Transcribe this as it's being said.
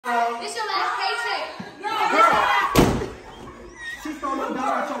It's your last paycheck. Girl, she stole my dollar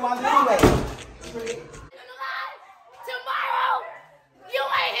out your wallet anyway. Tomorrow, you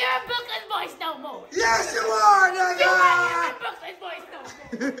ain't hearing Brooklyn's voice no more. Yes, you are, nigga. You ain't hearing Brooklyn's voice no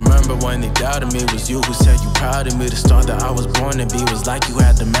more. Remember when they doubted me, was you who said you proud of me. The star that I was born to be was like you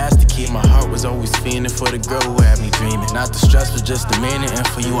had the master key. My heart was always fiending for the girl who had me dreaming. Not the stress, but just the meaning. And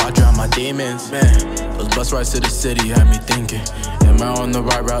for you, I drown my demons. Man, those bus rides to the city had me thinking, am I on the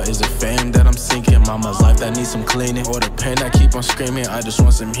right route? Is it fame that I'm sinking? Mama's life that needs some cleaning, or the pain that keep on screaming? I just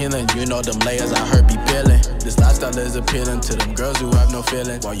want some healing. You know them layers I heard be peeling. This lifestyle is appealing to them girls who have no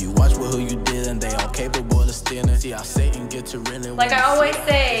feelings. While you watch with who you dealing, they all capable of stealing. See how Satan get to reeling. Like I always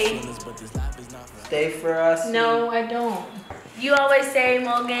say, Stay for us. no, I don't. You always say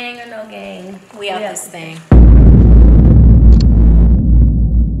more gang or no gang. We have this thing.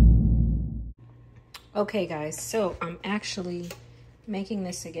 Okay, guys, so I'm actually making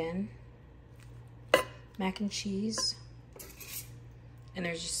this again. Mac and cheese. And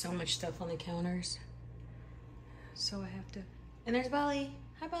there's just so much stuff on the counters. So I have to... And there's Bali.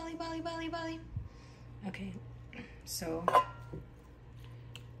 Hi, Bali, Bali, Bali, Bali. Okay, so...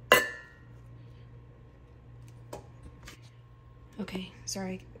 Okay,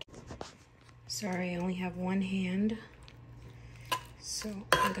 sorry, I only have one hand, so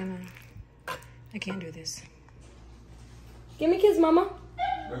I can't do this. Give me a kiss, mama.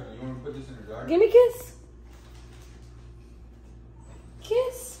 You want to put this in the jar? Give me a kiss.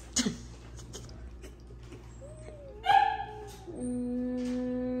 Kiss.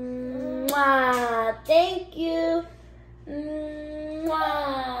 Mwah, thank you.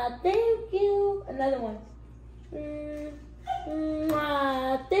 Mwah, thank you. Another one.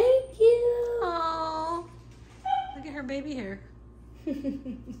 Mwah, thank you. Oh, look at her baby hair. Who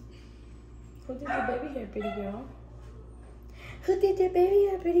did your baby hair, pretty girl? Who did your baby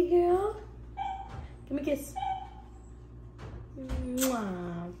hair, pretty girl? Give me a kiss.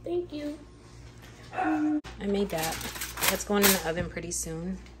 Mwah, thank you. I made that. That's going in the oven pretty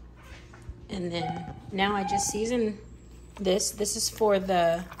soon. And then now I just season this. This is for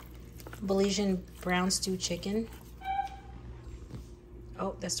the Belizean brown stew chicken.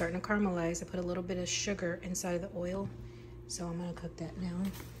 Oh, that's starting to caramelize. I put a little bit of sugar inside of the oil. So I'm gonna cook that now.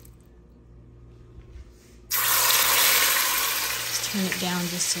 Just turn it down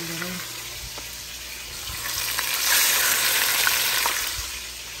just a little.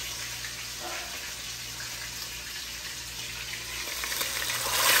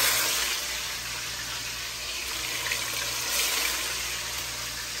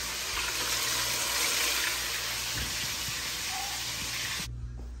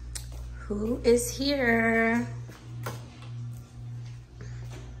 Who is here?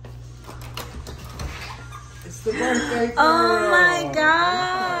 It's the birthday girl. Oh my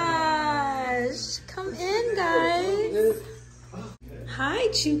gosh. Come in, guys. Hi,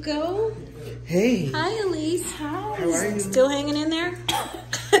 Chuco. Hey. Hi, Elise. Hi. How are you? Still hanging in there?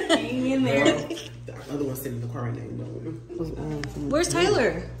 Hanging in there. The other one's sitting in the car right now. Where's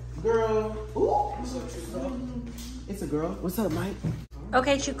Tyler? Girl. Ooh. It's a girl. What's up, Mike?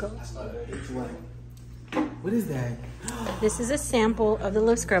 Okay, Chuco. What is that? This is a sample of the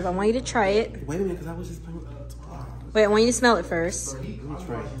lip scrub. I want you to try it. Wait a minute, because I was just playing with the tar. Wait, I want you to smell it first. Let me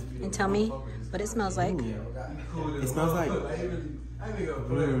try it. And tell me what it smells like. It smells like... You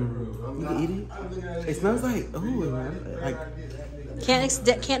can eat it? It smells like... like...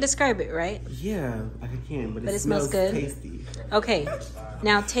 Can't describe it, right? Yeah, like I can, but it smells good. Tasty. Okay,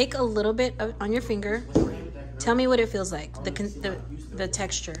 now take a little bit on your finger. Tell me what it feels like, the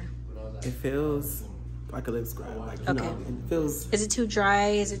texture. It feels like a lip scrub. Like, you know, it feels... Is it too dry?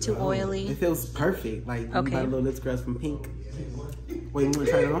 Is it too oily? It feels perfect. Like, you Okay. buy little lip scrubs from Pink. Wait, you want to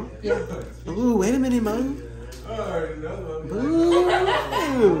try it on? Yeah. Ooh, wait a minute, Mom.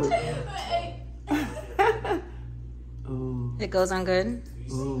 Ooh. It goes on good?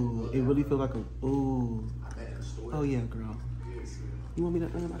 Ooh, it really feels like a... Ooh. Oh, yeah, girl. You want me to...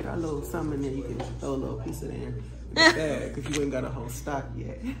 I got a little something in there. You can throw a little piece of there. Because you ain't got a whole stock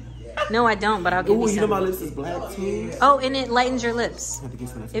yet. No, I don't, but I'll give you some. You know my lips is black, too? Oh, and it lightens your lips. I have to get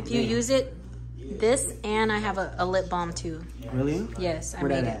some of that If you use it, this, and I have a lip balm, too. Really? Yes, I Where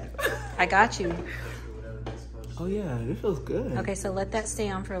made that it. at? I got you. Oh, yeah. It feels good. Okay, so let that stay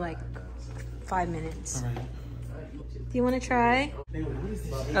on for like 5 minutes. All right. Do you want to try?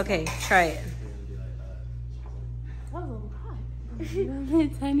 Okay, try it. Oh, hot.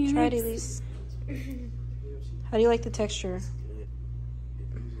 Tiny try it, Elise. How do you like the texture?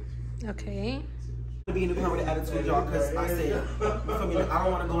 Okay. To be in the car with an attitude, y'all, because I said, you feel me? I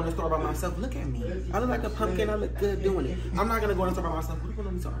don't want to go in the store by myself. Look at me. I look like a pumpkin. I look good doing it. I'm not going to go in the store by myself. What are you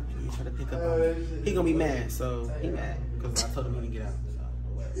going to do? He try to pick up on me. He going to be mad, so he mad because I told him he didn't get out.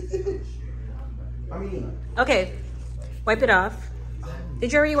 I mean. Okay, wipe it off.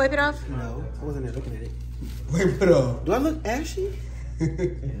 Did you already wipe it off? No, I wasn't there looking at it. Wipe it off. Do I look ashy? Yeah,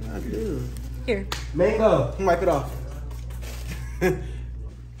 I do. Here. Mango. Wipe it off.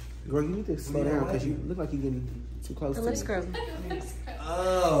 Girl, you need to slow down because you look like you're getting too close The to lip me. scrub.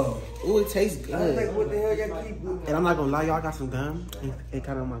 Oh. Ooh, it tastes good. I was like, what the hell y'all keep doing? And I'm not gonna lie, y'all, I got some gum. It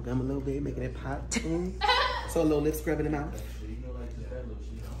kind of on my gum a little bit, making it pop. So a little lip scrub in the mouth.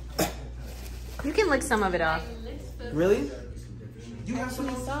 You can lick some of it off. Really? You have some?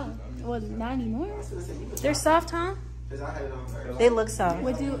 Soft. Well, not anymore. They're soft, huh? They look soft.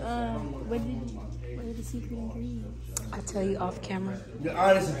 What did the secret ingredient? I'll tell you off camera. Your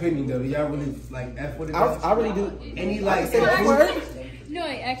honest opinion, though, do y'all really like F with it? I really do. Any like No,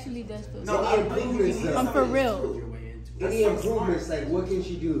 it actually does feel No, soft. improvements. I'm for real. Any improvements? Like, what can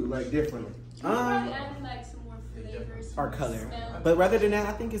she do like differently? Our color. But rather than that,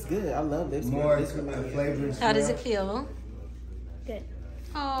 I think it's good. I love this. More This one. flavors. How does it feel? Good.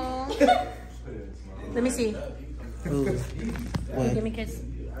 Oh. Let me see. Give me a kiss.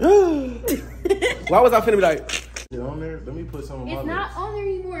 Why was I finna be like? Get on there. Let me put some of my It's not on there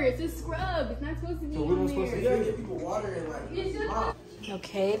anymore. It's a scrub. It's not supposed to be on there. people water and like.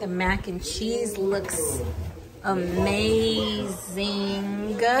 Okay, the mac and cheese looks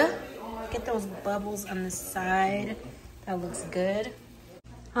amazing. Get those bubbles on the side. That looks good.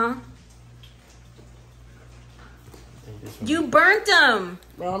 Huh? You burnt them.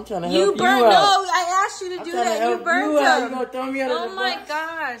 Bro, I'm trying to help You you burnt. out. No, I asked you to do trying to that. You help burnt you out. them. You gonna throw me under Oh the my bus?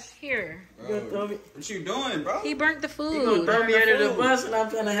 gosh! Here, You gonna throw me? What you doing, bro? he burnt the You gonna food. throw me under the bus and I'm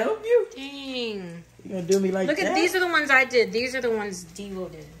trying to help you? Dang! You gonna do me like Look that? at these are the ones I did. These are the ones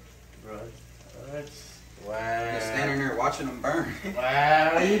Devo did. Bro, that's... Wow. Just standing there watching them burn.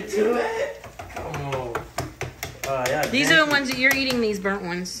 Wow, you do it? Come on. Yeah, These are the ones that you're eating. These burnt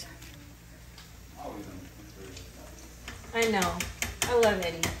ones. I know. I love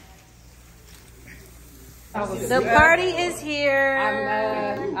Eddie. The party is here.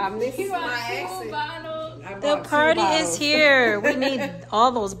 I'm missing my exit. The party is here. We need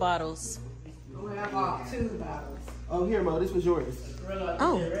all those bottles. We have all 2 bottles. Oh, here, Mo. This was yours.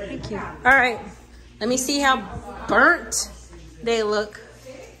 Oh, thank you. All right. Let me see how burnt they look.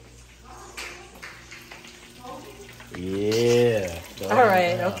 Yeah. All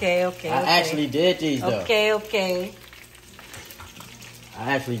right. Okay. I actually did these, though. Okay.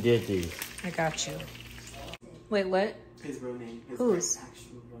 I actually did these. I got you. Wait, what? His real name. Whose?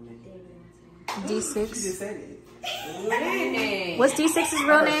 Actual real name. D6. She just said it. Hey, What's D6's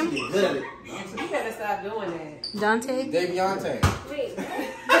real name? you better stop doing that. Dante? Deviante. Wait.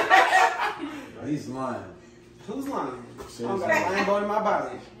 He's lying. Who's lying? I don't got a lion bone in my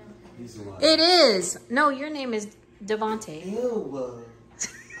body. He's lying. It is. No, your name is Devante. Ew.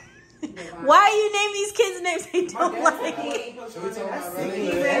 Why you name these kids names they don't like? Should we talk about It's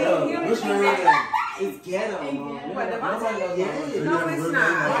running? ghetto. What's your real name? It's ghetto, Mom. What, Devontae? Yes. No, it's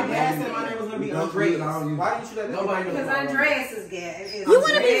not. My dad said my name was gonna be Andres. Why didn't you let me Nobody Because Andres is gay. You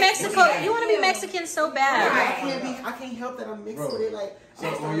want to be Mexico? You want to be Mexican so bad. I can't help that I'm mixed with it. Like, So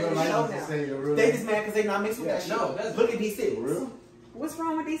on your license, say your real they name. just mad because they not mixed with that shit. No, that's Look at D6. real. What's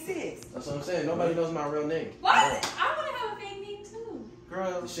wrong with these 6? That's what I'm saying. Nobody knows my real name. What? I want to have a fake name too.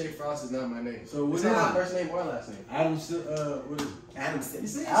 Girl, Shay Frost is not my name. So what's It's my not. first name or last name? Adam, what is it? Adam said.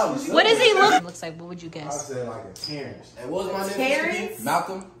 What does he look? Looks like. What would you I guess? said like a Terrence. And what was my name Terrence? supposed to be?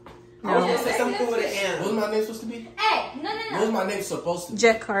 Malcolm? I was gonna say something with an What was M. my name supposed to be? Hey, no. What was my name supposed to be?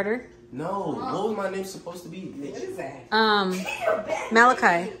 Jet Carter. No. What was my name supposed to be? What is that?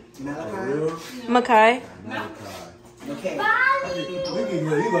 Malachi. Malachi. Makai. Okay. You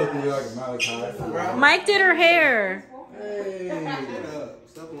look like a Malachi. Mike did her hair. Hey.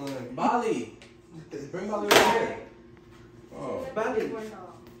 Stop lying. Bali. Bring Bali over here. Oh. Buddy.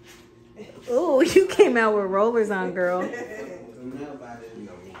 Ooh, you came out with rollers on, girl.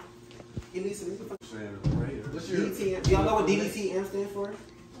 Give me some. What's your... DDT. Y'all know what DDTM stands for?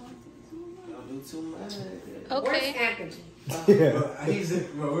 Don't do too much. Where's Okay. Anthony? He's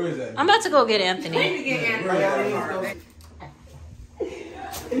well, where is that? I'm about to go get We need Anthony. to get Anthony.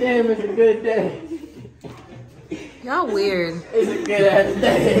 Damn, it's a good day. Y'all weird. It's a good ass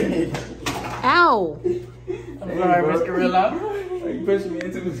day. Ow. I'm sorry, Mr. Rillo. Are you pushing me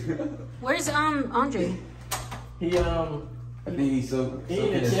into this? Where's Andre? He I think he's so He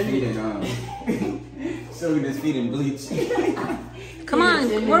in the his chimney. feet and soaking his feet in bleach. Come on,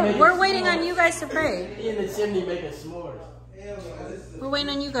 we're waiting on you guys to pray. He in the chimney making s'mores. We're waiting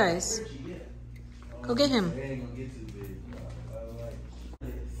on you guys. Go get him.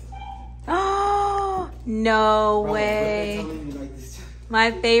 Oh, no way. My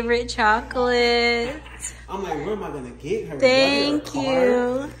favorite chocolate. I'm like, where am I gonna get her? Thank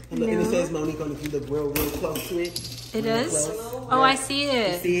you. And look, and it says Monique on it. If you look real close to it. It does? Close. Oh, I see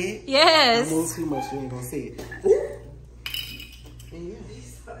it. You see it? Yes. Don't move too much, you ain't gonna see it. Ooh. And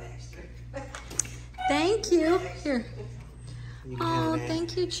yeah. Thank you. Here. You can Oh, have that.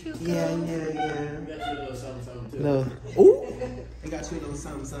 thank you, Chuco. Yeah. We got you a little something too. No. Ooh. I got you a little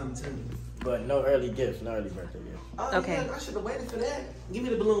something too. But no early gifts, no early birthday gifts. Oh, Okay. Yeah, I should have waited for that. Give me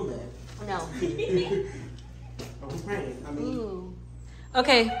the balloon back. No. Oh, who's praying? I mean, Ooh.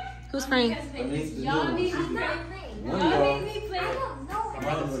 Okay, who's praying? Y'all need me to pray. One Y'all y'all. need me to pray.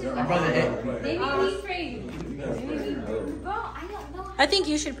 My brother They need me to pray. I think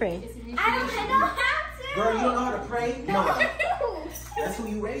you should pray. I don't know how to. girl, you don't know how to pray? No. That's who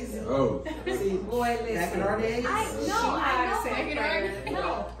you raised. Oh. See, Boy, listen. back in our days, I know how to I say prayer.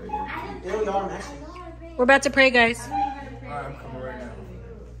 know. they don't y'all actually. We're about to pray, guys. I'm coming right now.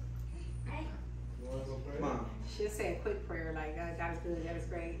 Mom. She said quick prayer, like, that is good, that is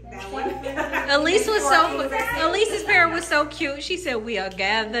great. That one. Elise's prayer was so cute. She said, "We are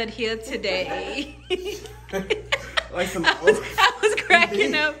gathered here today." Like some I was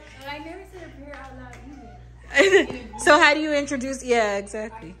cracking up. I never said a prayer out loud either. So how do you introduce? Yeah,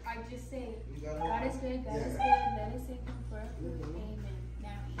 exactly. I just say, God is good, let us say for amen.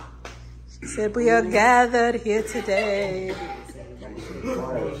 Now. She said, "We are gathered here today."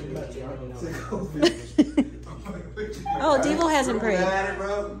 Oh, Devo hasn't prayed. That's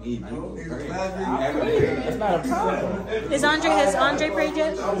not a problem. Has Andre prayed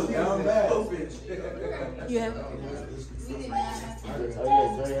yet? You have? Oh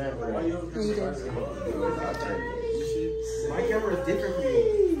yeah, Joy had prayer. Oh, you did. My camera is different from me.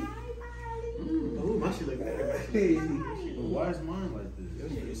 Ooh, my shit look better. Why is mine like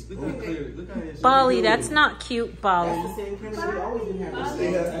this? Look how clear. Look how it's. Bali, that's not cute, Bali. That's the same camera we always been having.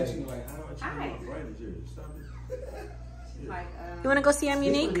 Actually, like, how do I change my bright is yours? Stop it. Like, You want to go see I'm This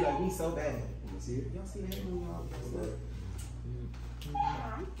Unique? would be like me so bad. See it? Y'all see that when y'all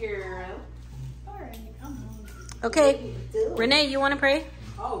girl. Alright, I'm hungry. Okay. Renee, you want to pray?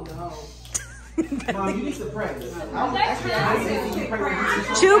 Oh, no. Mom, you need to pray. I said you pray.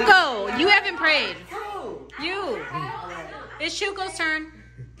 Chuco, you haven't prayed. You. It's Chuco's turn.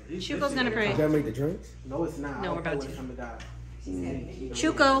 Chuco's going to pray. Gotta make the drinks? No, it's not. No, we're about to. Come to God.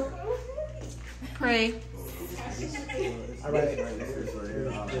 Chuco, pray. All right.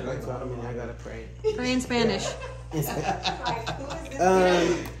 I gotta pray. Pray in Spanish.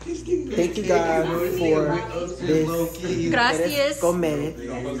 Thank you, God, for this. Gracias. Comer.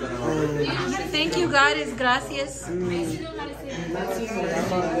 Thank you, God, is gracias. Mike, you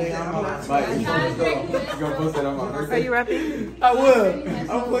gonna post that on my birthday? Are you rapping? I will.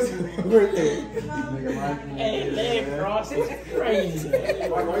 I'm posting my birthday. Hey, leg cross is crazy.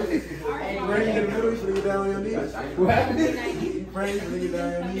 Pray in the middle, you get down on your knees. What happened? Pray, you get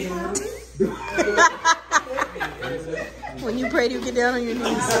down on your knees. When you pray, you get down on your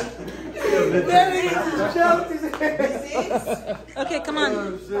knees. Okay, come on.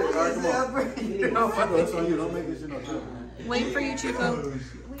 Oh, shit. All right, come on. No, fuck it. That's on you. Don't make this shit no joke. Wait for you, Chuco.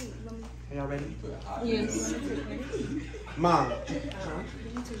 Are y'all ready? Yes. Mom.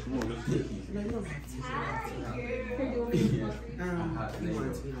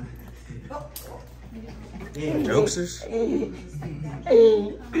 Jokesters?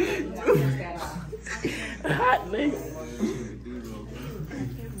 Hot nigga.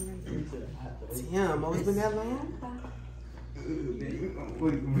 Damn, always been that long?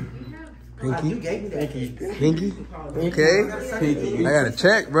 Pinky? You gave me that. Pinky? Okay. I got a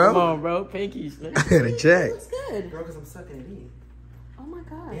check, Come bro. on, bro. Pinkies. I got a check. That's good. Girl, because I'm sucking it in. Oh my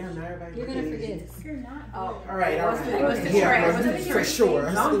gosh. Damn, now everybody. You're going to forget. You're not. All right. What's the Yeah, tray? for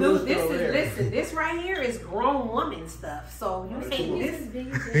sure. Don't do this. Listen, this right here is grown woman stuff. So you can't.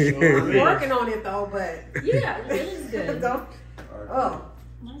 This. I'm working on it though, but Yeah, it is good. don't. Oh,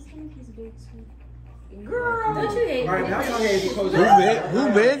 My stomach is big too. girl. Don't you hate All right, me? now y'all hands you close Who your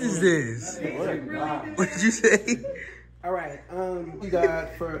eyes. man's is this? What did you say? All right. You God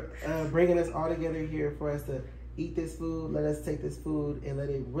for bringing us all together here for us to eat this food. Let us take this food and let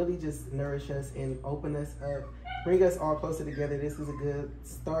it really just nourish us and open us up. Bring us all closer together. This is a good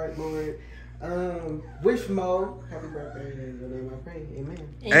start, Lord. Wish Mo happy birthday in your name I pray. Amen.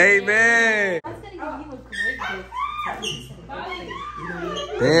 Amen. I was gonna give you a great gift.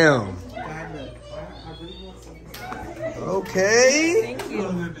 Damn. God, look, I really Okay. Thank you.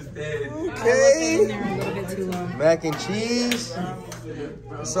 Okay. There a little bit too long. Mac and cheese.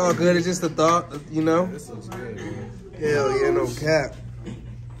 It's all good. It's just a thought, you know. Hell yeah, no cap.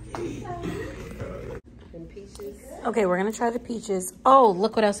 Okay, we're gonna try the peaches. Oh,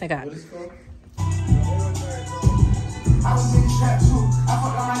 look what else I got.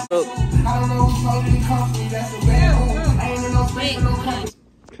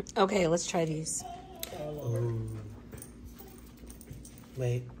 Okay, let's try these.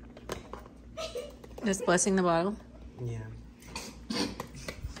 Wait. Just blessing the bottle. Yeah.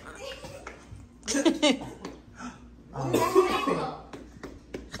 I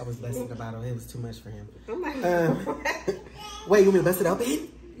was blessing the bottle. It was too much for him. Wait, you want me to bust it open?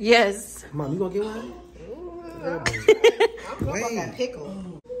 Yes. Mom, you gonna get one? Wait. Got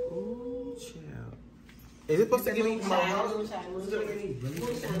pickle. Ooh, chill. Is it supposed to give me my bottle?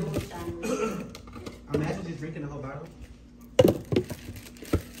 Imagine just drinking the whole bottle.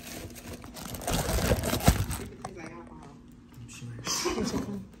 I'm sure.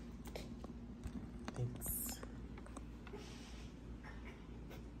 Thanks.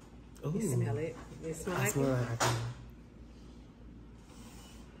 Ooh. You smell it. You smell I like smell it? it.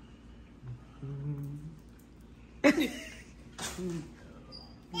 I can.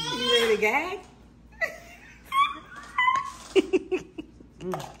 You ready to gag?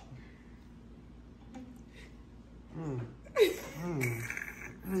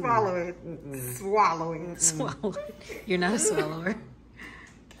 Swallow it. Swallow it. Swallow. You're not a swallower.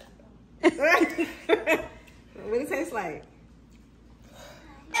 What it taste like?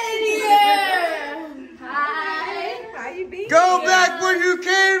 Yeah. Hi. How you be? Go back where you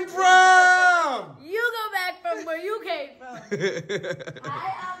came from. You go back from where you came from.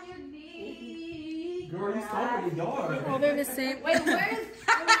 Hi, I'm unique. Girl, you stole the yard. Oh, they're the same. Wait, where's mine?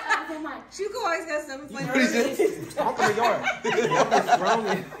 Chuco always got something like Stomp in the yard. What's wrong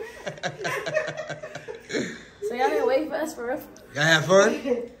with So y'all didn't wait for us for real? Y'all have fun?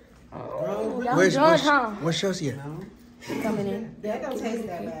 Y'all Where's enjoyed, huh? what show's here? Coming in. that. Don't taste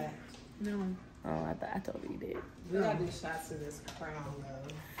that bad. No. Oh, I told you did. We gotta do shots of this crown though.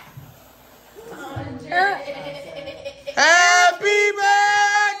 Happy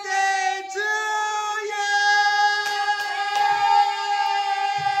birthday to you!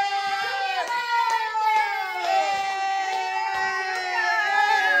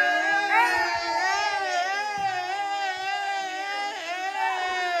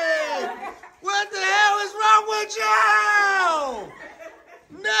 What the hell is wrong with you?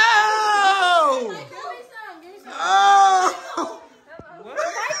 No! Oh!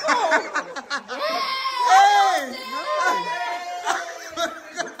 Hey!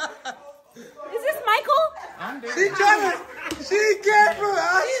 Is this Michael? She trying to, she came from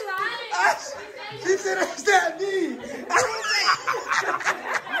us. She said, "Is that me?"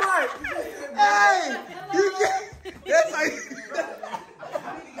 Mark, hey, you can't. That's like.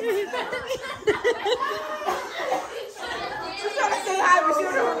 She's trying to say hi, but she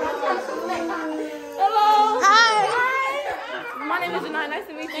don't know. Hello. Hi. My name is Janai. Nice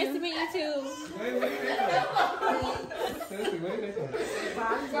to meet you. Nice to meet you too.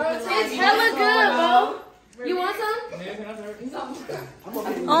 It's hella good, bro. You want some?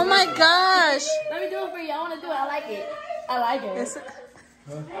 Oh my gosh. Let me do it for you. I want to do it. I like it. I like it. It's-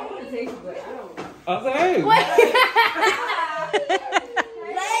 Okay. Wait.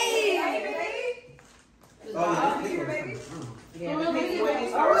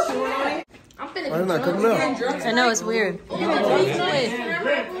 I'm finna Why not coming up? I know, it's weird.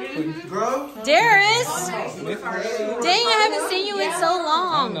 Girl? Darius! Dang, I haven't seen you in so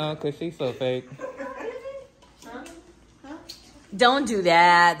long. No, because she's so fake. Don't do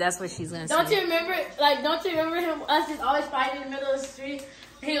that. That's what she's gonna say. Don't you remember? Like, don't you remember him? Us just always fighting in the middle of the street.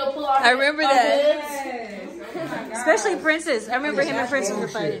 He'll pull our. I remember our that. hoods. Especially Princess. I remember him and Princess were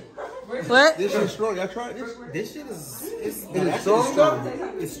fighting. What? This shit's strong. Y'all tried this? This shit is strong?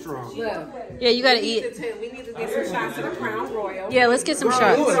 It's strong. Yeah, you gotta eat. We need to get some shots of the Crown Royal. Yeah, let's get some You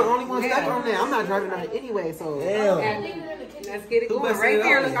shots. were the only one stuck on there. I'm not driving on it anyway, so. Let's get it going. busted Right it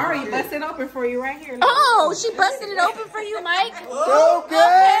there. open? Look, I already busted open for you right here. Oh, she busted it open for you, Mike.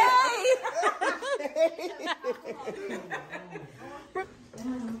 Okay.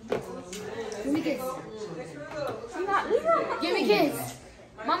 Give me kiss. Give me kiss.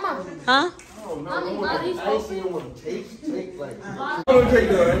 Mama. Huh? Mommy, Mommy's open. Don't take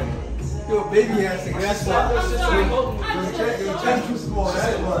that. You're a baby ass nigga. That's why. Your chest too small.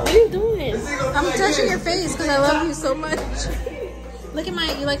 That's why. What are you doing? I'm touching your face because I love you so much. Look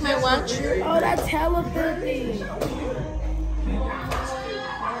at you like my watch? Oh, that's hella filthy.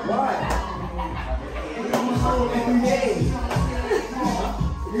 Why?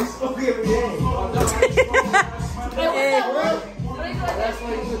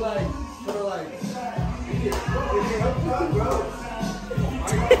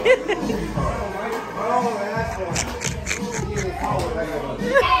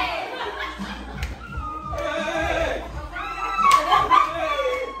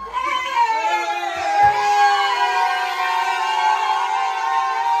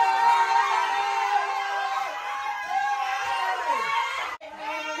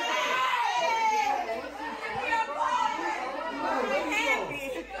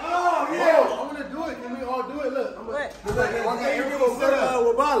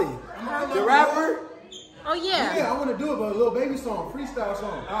 The rapper? Oh yeah. Yeah, I want to do it, but a little baby song, freestyle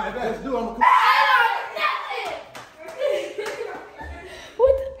song. All right, let's do it.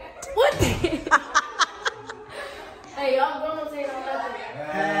 What the? Hey, y'all gonna say nothing.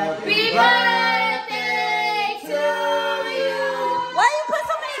 Happy birthday to you. Why you put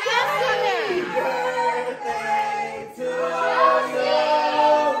so many candles in there? Birthday to you.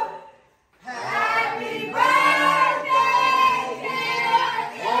 Happy birthday, dear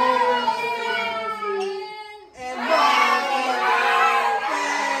Karen. And happy birthday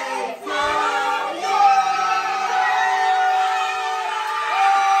to you.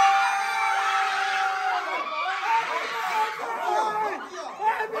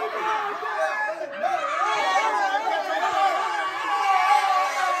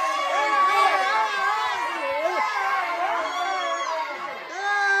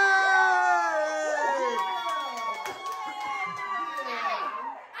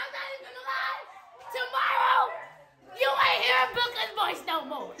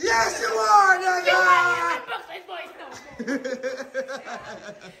 Yes, you are, nigga!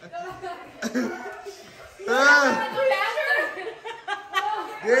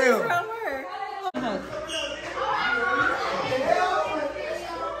 Damn.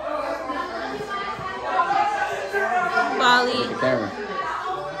 Bali.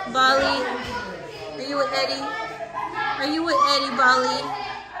 Bali. Are you with Eddie? Are you with Eddie, Bali?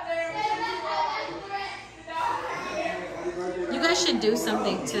 You guys should do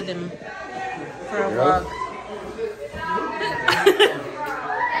something to them for a vlog.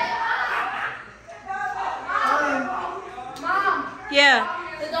 Mom, Yeah.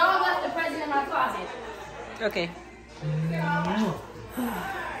 the dog left the present in my closet. Okay.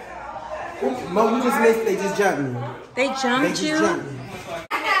 Mo, you just missed. They just jumped me. They They jumped just you? jumped me.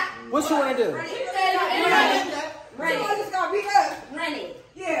 What you want to do? Run it.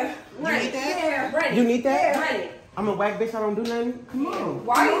 Yeah. You need that? Yeah. Run it. You need that? Run it. I'm a whack bitch. I don't do nothing. Come on.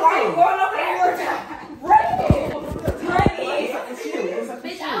 Why you going over there? Run it. Run it.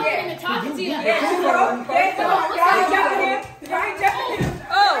 Bitch, I don't even talk to you. Yes, you are. Y'all jumping here.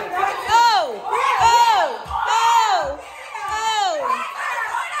 Oh! Oh! Oh! Oh! Oh!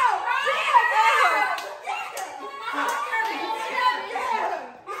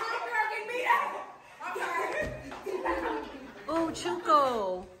 Oh, Chuco.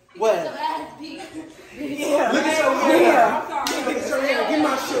 What? Yeah. Look at your hair. Look at your hair. Give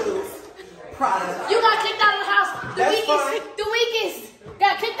my shoes. Product. You got kicked out of the house. That's fine. The weakest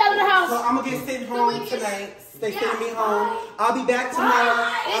got kicked out of the house. So I'm gonna get sent home tonight. They sending me home. I'll be back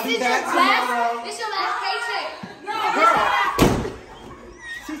tomorrow. I'll be back tomorrow. This your last paycheck. Girl,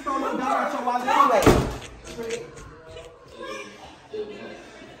 she stole my dollar out your wallet anyway.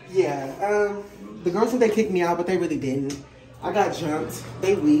 Yeah, the girls said they kicked me out, but they really didn't. I got jumped.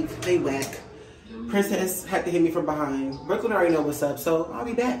 They weak. They whack. Princess had to hit me from behind. Brooklyn already know what's up, so I'll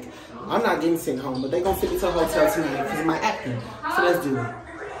be back. I'm not getting sent home, but they gonna send me to a hotel tonight because of my acting. So let's do it.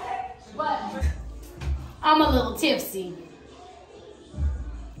 I'm a little tipsy.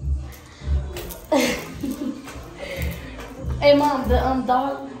 Hey mom, the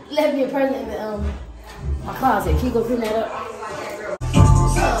dog left me a present in the my closet. Can you go clean that up?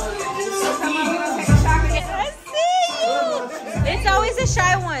 I see you. It's always the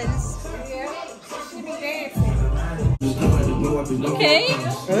shy ones. Okay.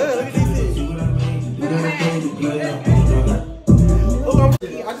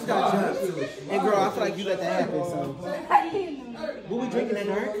 I just got jumped. And girl, I feel like you let that happen, so. What we drinking in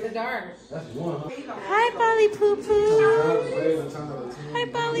the dark? The dark. Hi, Bali Poo Poo. Hi,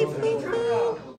 Bali Poo Poo.